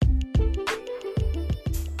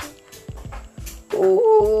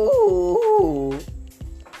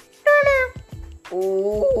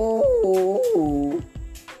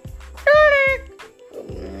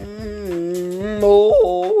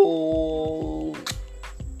Oh,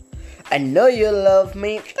 I know you love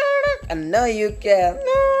me. I know you care.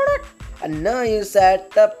 I know you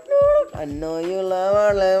set up. I know you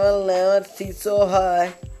never see so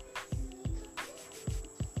high.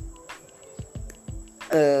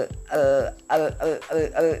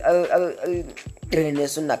 ने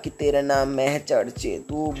सुना कि तेरा नाम है चर्चे,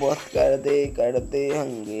 तू बहुत कर दे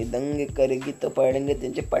हंगे दंगे करेगी तो पड़ेंगे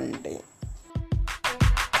तुझे पंटे।